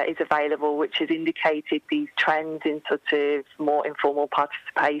data is available, which has indicated these trends in sort of more informal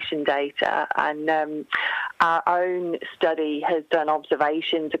participation data. And our own study has done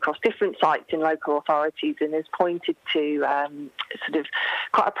observations across different sites in local authorities and has pointed to sort of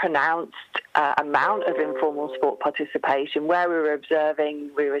quite a pronounced amount of informal sport participation. Where we were observing,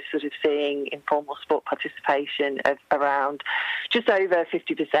 we were sort of seeing informal sport participation of around just over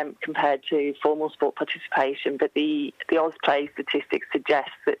 50% compared to formal sport participation. But the Ausplay statistics suggest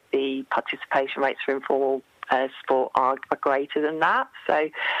that the participation rates for informal sport are greater than that. So,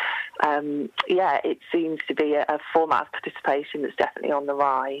 it seems to be a format of participation that's definitely on the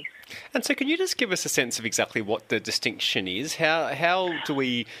rise. And so can you just give us a sense of exactly what the distinction is? How do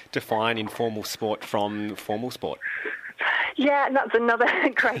we define informal sport from formal sport? Yeah, and that's another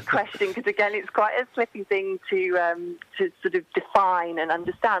great question because, again, it's quite a slippy thing to sort of define and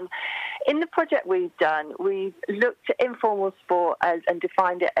understand. In the project we've done, we've looked at informal sport and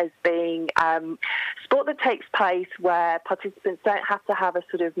defined it as being sport that takes place where participants don't have to have a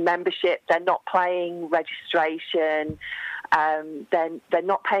sort of membership, they're not paying registration, they're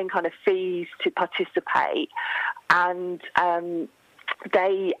not paying kind of fees to participate, and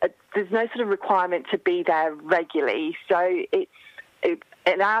there's no sort of requirement to be there regularly. So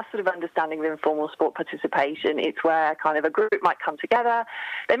in our sort of understanding of informal sport participation, it's where kind of a group might come together.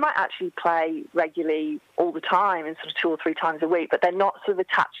 They might actually play regularly all the time and sort of 2 or 3 times a week, but they're not sort of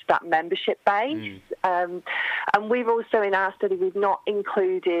attached to that membership base. And we've also, in our study, we've not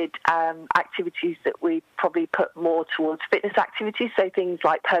included activities that we probably put more towards fitness activities, so things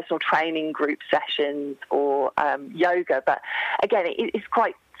like personal training group sessions or yoga. But again, it's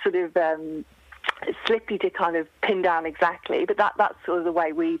quite sort of it's slippy to kind of pin down exactly, but that's sort of the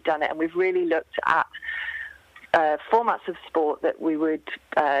way we've done it. And we've really looked at formats of sport that we would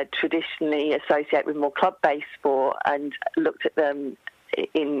traditionally associate with more club-based sport and looked at them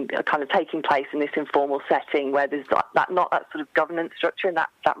in kind of taking place in this informal setting where there's not that sort of governance structure and that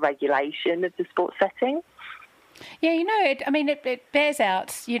regulation of the sport setting. Yeah, it bears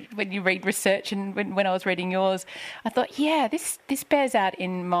out when you read research, and when I was reading yours, I thought, yeah, this bears out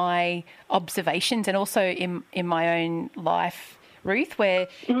in my observations and also in my own life, Ruth, where,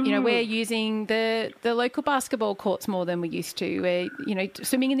 we're using the local basketball courts more than we used to. We're,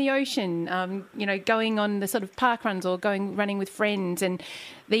 swimming in the ocean, going on the sort of park runs or running with friends and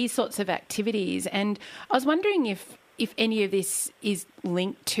these sorts of activities. And I was wondering if any of this is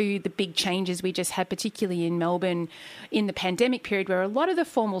linked to the big changes we just had, particularly in Melbourne in the pandemic period, where a lot of the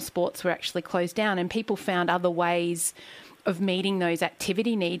formal sports were actually closed down and people found other ways of meeting those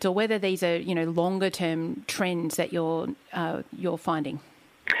activity needs, or whether these are, longer-term trends that you're finding.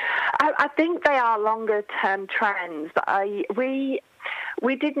 I think they are longer-term trends, but we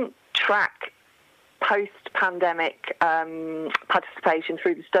didn't track post-pandemic participation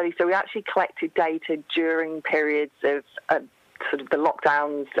through the study. So we actually collected data during periods of sort of the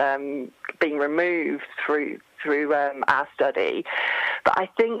lockdowns being removed through our study. But I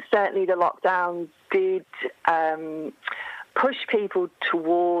think certainly the lockdowns did push people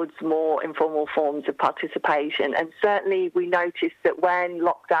towards more informal forms of participation. And certainly we noticed that when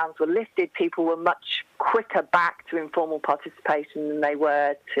lockdowns were lifted, people were much quicker back to informal participation than they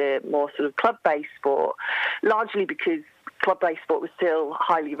were to more sort of club-based sport, largely because club-based sport was still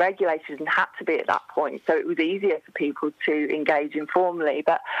highly regulated and had to be at that point, so it was easier for people to engage informally.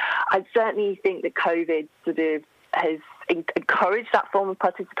 But I certainly think that COVID sort of has encouraged that form of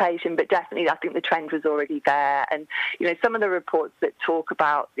participation, but definitely I think the trend was already there. And, some of the reports that talk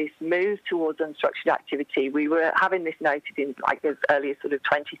about this move towards unstructured activity, we were having this noted in as early as sort of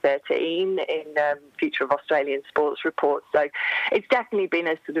 2013 in Future of Australian Sports reports. So it's definitely been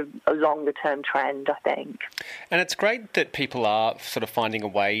a sort of a longer term trend, I think. And it's great that people are sort of finding a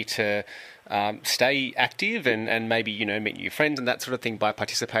way to stay active and maybe, meet new friends and that sort of thing by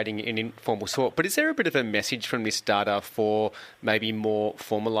participating in informal sport. But is there a bit of a message from this data for maybe more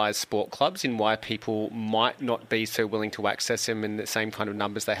formalised sport clubs in why people might not be so willing to access them in the same kind of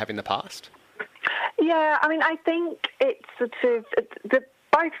numbers they have in the past? Yeah, I think it's sort of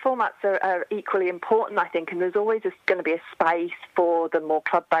both formats are equally important, I think, and there's always going to be a space for the more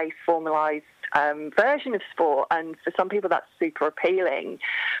club-based, formalised version of sport, and for some people that's super appealing.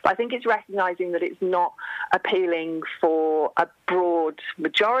 But I think it's recognising that it's not appealing for a broad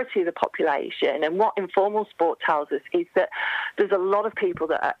majority of the population. And what informal sport tells us is that there's a lot of people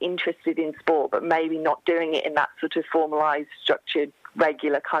that are interested in sport but maybe not doing it in that sort of formalised, structured,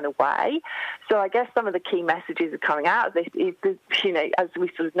 regular kind of way. So I guess some of the key messages are coming out of this is that, as we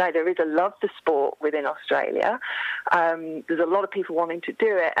sort of know, there is a love for sport within Australia. There's a lot of people wanting to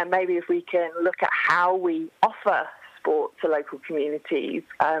do it, and maybe if we can look at how we offer sport to local communities,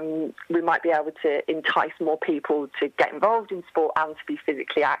 we might be able to entice more people to get involved in sport and to be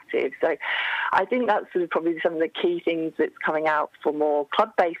physically active. So I think that's sort of probably some of the key things that's coming out for more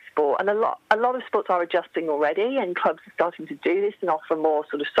club-based sport. And a lot of sports are adjusting already, and clubs are starting to do this and offer more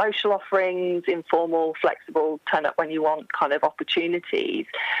sort of social offerings, informal, flexible, turn up when you want kind of opportunities.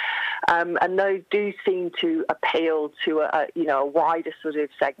 And those do seem to appeal to a wider sort of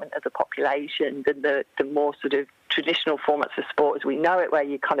segment of the population than the more sort of traditional formats of sport as we know it, where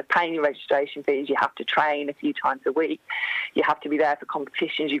you're kind of paying your registration fees, you have to train a few times a week, you have to be there for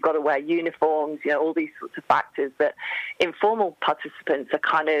competitions, you've got to wear uniforms, all these sorts of factors that informal participants are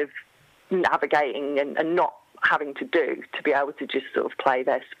kind of navigating and not having to do to be able to just sort of play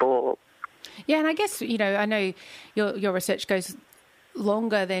their sport. Yeah, and I guess, I know your research goes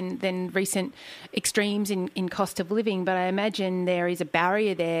longer than recent extremes in cost of living, but I imagine there is a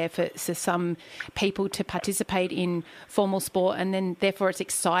barrier there for some people to participate in formal sport, and then therefore it's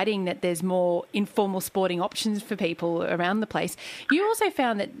exciting that there's more informal sporting options for people around the place. You also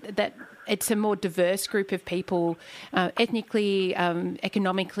found that it's a more diverse group of people, ethnically,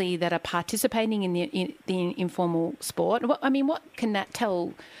 economically, that are participating in the informal sport. What can that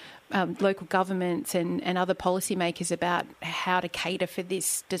tell local governments and other policymakers about how to cater for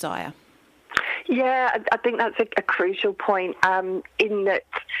this desire? Yeah, I think that's a crucial point, in that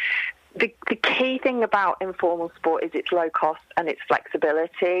the key thing about informal sport is its low cost and its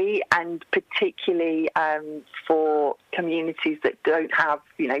flexibility, and particularly for communities that don't have,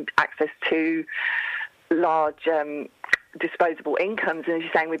 access to large disposable incomes. And as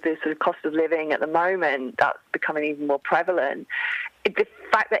you're saying, with the sort of cost of living at the moment, that's becoming even more prevalent. The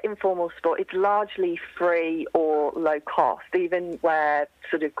fact that informal sport is largely free or low cost, even where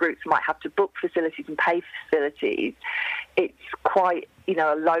sort of groups might have to book facilities and pay for facilities, it's quite,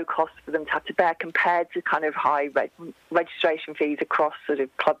 a low cost for them to have to bear compared to kind of high registration fees across sort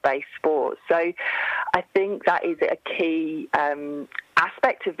of club-based sports. So I think that is a key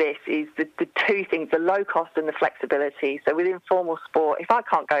aspect of this, is the two things, the low cost and the flexibility. So with informal sport, if I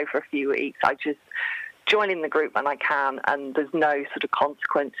can't go for a few weeks, I just join in the group when I can, and there's no sort of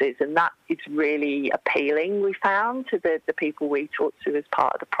consequences, and that is really appealing, we found, to the people we talked to as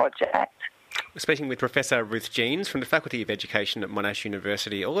part of the project. We're speaking with Professor Ruth Jeans from the Faculty of Education at Monash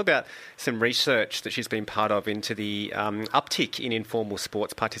University, all about some research that she's been part of into the uptick in informal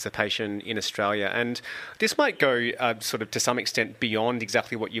sports participation in Australia. And this might go sort of to some extent beyond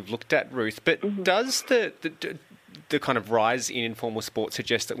exactly what you've looked at, Ruth, but does the kind of rise in informal sport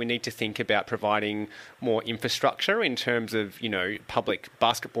suggests that we need to think about providing more infrastructure in terms of, public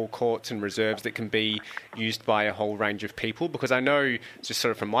basketball courts and reserves that can be used by a whole range of people? Because I know, just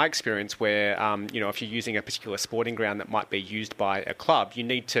sort of from my experience, where, if you're using a particular sporting ground that might be used by a club, you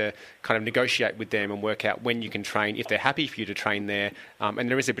need to kind of negotiate with them and work out when you can train, if they're happy for you to train there. And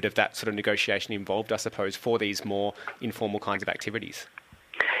there is a bit of that sort of negotiation involved, I suppose, for these more informal kinds of activities.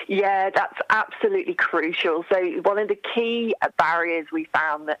 Yeah, that's absolutely crucial. So one of the key barriers we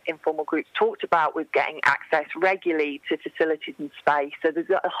found that informal groups talked about was getting access regularly to facilities and space. So there's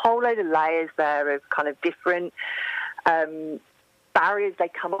a whole load of layers there of kind of different barriers they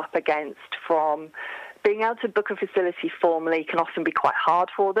come up against, from being able to book a facility formally can often be quite hard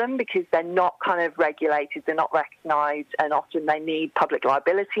for them because they're not kind of regulated, they're not recognised, and often they need public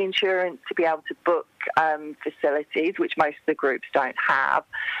liability insurance to be able to book facilities, which most of the groups don't have.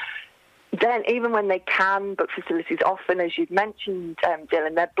 Then even when they can book facilities, often, as you've mentioned,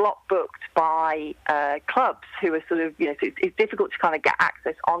 Dylan, they're block booked by clubs who are sort of, so it's difficult to kind of get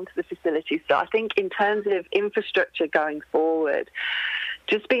access onto the facilities. So I think in terms of infrastructure going forward,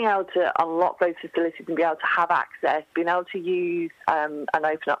 just being able to unlock those facilities and be able to have access, being able to use and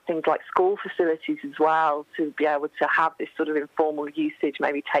open up things like school facilities as well to be able to have this sort of informal usage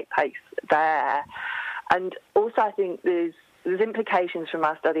maybe take place there. And also I think there's implications from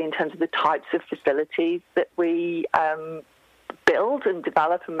our study in terms of the types of facilities that we build and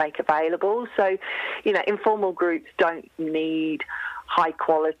develop and make available. So, informal groups don't need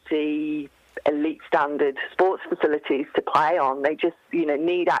high-quality, elite standard sports facilities to play on. They just,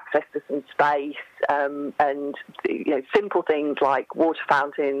 need access to some space and, simple things like water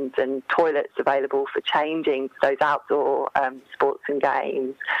fountains and toilets available for changing those outdoor sports and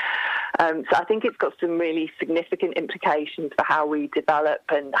games. So I think it's got some really significant implications for how we develop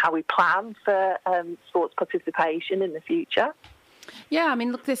and how we plan for sports participation in the future. Yeah, I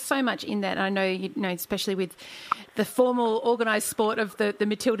mean, look, there's so much in that. I know, especially with the formal organised sport of the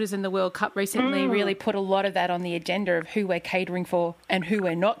Matildas and the World Cup recently really put a lot of that on the agenda of who we're catering for and who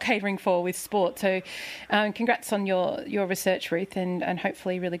we're not catering for with sport. So congrats on your research, Ruth, and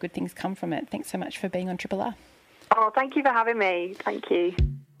hopefully really good things come from it. Thanks so much for being on Triple R. Oh, thank you for having me. Thank you.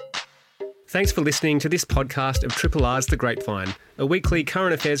 Thanks for listening to this podcast of Triple R's The Grapevine, a weekly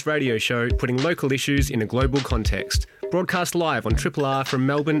current affairs radio show putting local issues in a global context. Broadcast live on Triple R from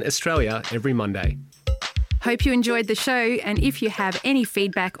Melbourne, Australia, every Monday. Hope you enjoyed the show, and if you have any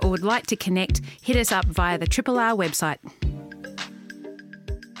feedback or would like to connect, hit us up via the Triple R website.